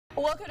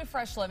Well, welcome to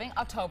Fresh Living.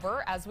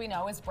 October, as we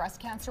know, is Breast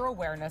Cancer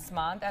Awareness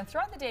Month. And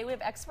throughout the day, we have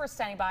experts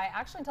standing by,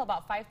 actually until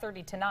about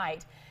 5:30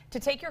 tonight,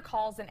 to take your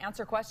calls and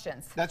answer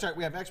questions. That's right.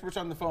 We have experts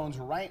on the phones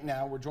right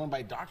now. We're joined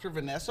by Dr.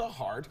 Vanessa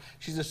Hart.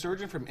 She's a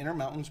surgeon from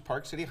Intermountains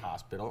Park City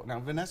Hospital.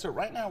 Now, Vanessa,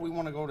 right now we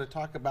want to go to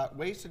talk about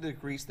ways to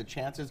decrease the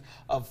chances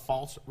of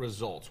false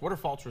results. What are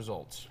false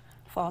results?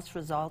 False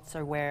results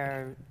are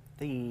where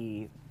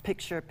the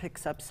picture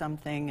picks up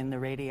something and the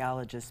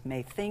radiologist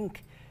may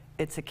think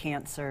it's a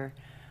cancer,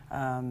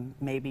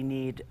 maybe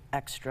need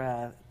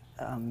extra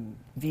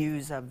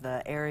views of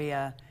the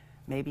area,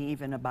 maybe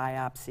even a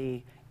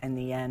biopsy. In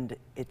the end,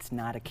 it's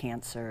not a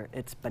cancer,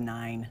 it's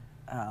benign,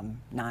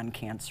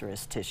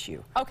 non-cancerous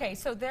tissue. Okay,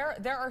 so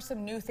there are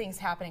some new things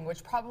happening,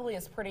 which probably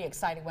is pretty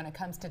exciting when it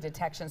comes to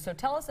detection. So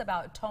tell us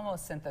about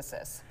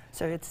tomosynthesis.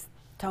 So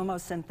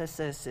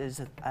tomosynthesis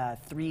is a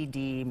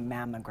 3D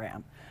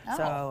mammogram. Oh,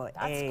 so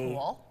that's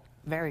cool.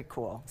 Very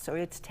cool. So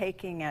it's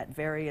taking at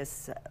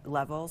various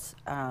levels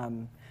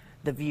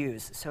the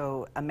views.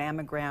 So a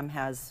mammogram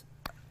has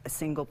a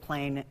single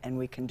plane and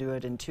we can do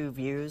it in 2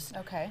 views.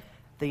 Okay.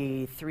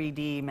 The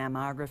 3D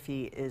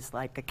mammography is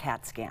like a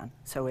CAT scan.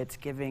 So it's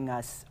giving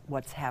us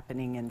what's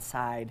happening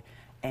inside,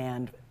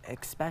 and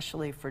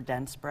especially for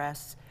dense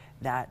breasts,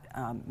 that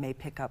may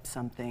pick up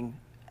something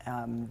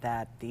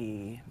that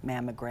the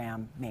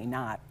mammogram may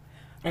not.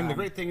 And the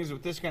great thing is,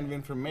 with this kind of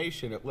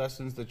information, it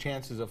lessens the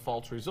chances of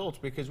false results,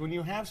 because when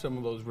you have some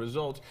of those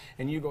results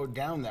and you go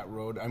down that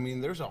road, I mean,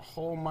 there's a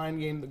whole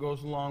mind game that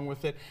goes along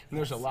with it, and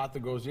there's a lot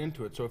that goes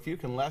into it. So if you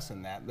can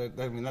lessen that,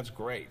 I mean, that's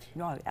great.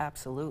 No,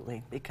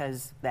 absolutely,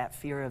 because that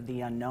fear of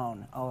the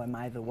unknown, oh, am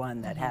I the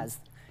one that has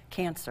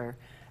cancer?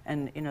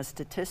 And, you know,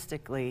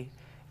 statistically,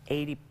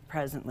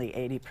 presently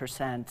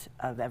 80%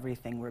 of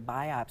everything we're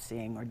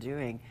biopsying or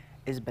doing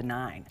is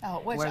benign. Oh,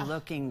 we're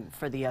looking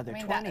for the other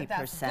 20%.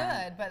 That's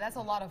good, but that's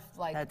a lot of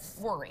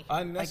worry.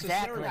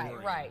 Unnecessary exactly.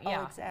 worry. Right,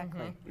 yeah. Oh,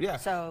 exactly. Yeah.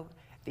 So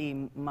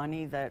the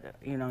money that,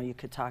 you know, you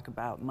could talk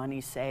about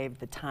money saved,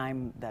 the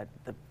time that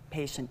the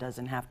patient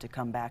doesn't have to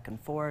come back and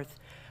forth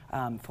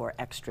for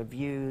extra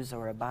views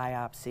or a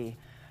biopsy.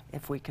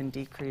 If we can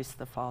decrease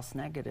the false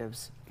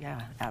negatives, yeah,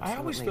 absolutely. I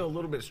always feel a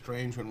little bit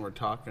strange when we're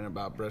talking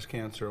about breast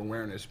cancer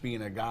awareness,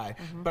 being a guy,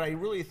 but I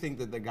really think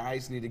that the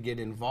guys need to get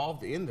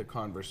involved in the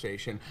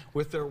conversation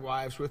with their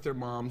wives, with their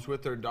moms,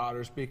 with their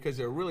daughters, because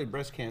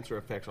breast cancer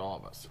affects all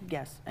of us.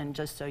 Yes, and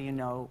just so you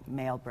know,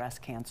 male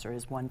breast cancer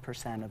is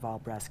 1% of all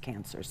breast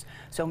cancers.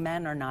 So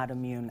men are not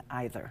immune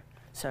either.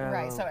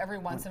 Right, so every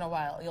once in a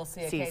while you'll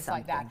see a case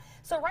like that.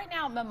 So right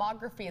now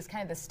mammography is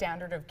kind of the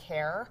standard of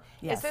care.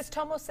 Yes. Is this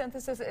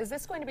tomosynthesis, is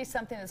this going to be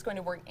something that's going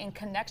to work in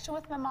connection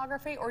with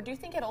mammography, or do you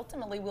think it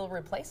ultimately will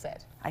replace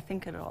it? I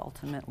think it'll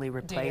ultimately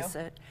replace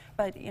it.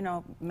 But, you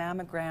know,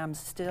 mammograms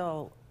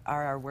still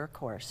are our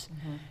workhorse.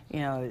 You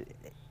know,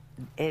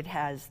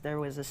 there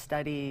was a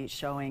study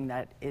showing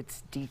that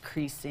it's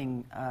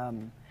decreasing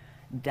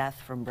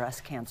death from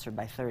breast cancer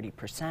by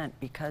 30%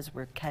 because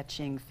we're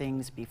catching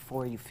things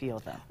before you feel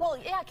them. Well,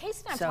 yeah,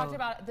 Casey and I talked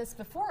about this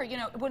before. You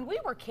know, when we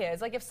were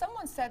kids, like if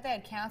someone said they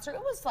had cancer,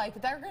 it was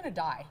like they're going to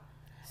die.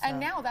 And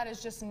now that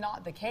is just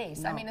not the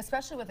case. No. I mean,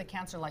 especially with a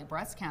cancer like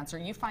breast cancer,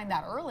 you find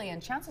that early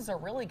and chances are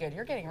really good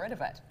you're getting rid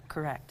of it.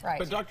 Correct. Right.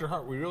 But Dr.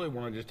 Hart, we really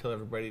want to just tell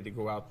everybody to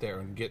go out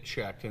there and get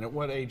checked. And at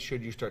what age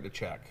should you start to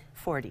check?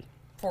 40.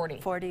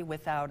 40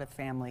 without a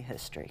family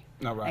history.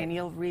 All right. And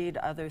you'll read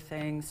other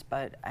things,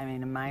 but I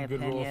mean, in my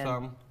opinion, rule of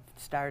thumb.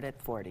 Start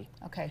at 40.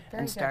 Okay,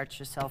 and start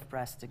your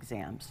self-breast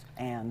exams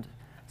and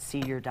see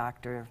your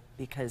doctor,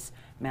 because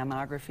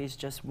mammography is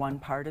just one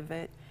part of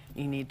it.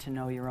 You need to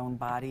know your own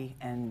body,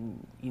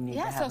 and you need to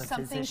have a physician.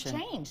 Yeah, so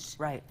something's changed.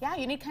 Right. Yeah,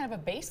 you need kind of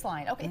a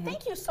baseline. Okay,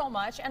 thank you so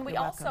much. And we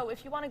also,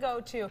 if you want to go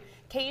to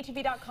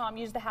KUTV.com,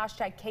 use the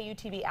hashtag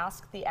KUTV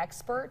Ask the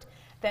Expert,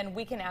 then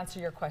we can answer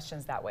your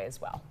questions that way as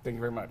well. Thank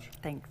you very much.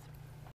 Thanks.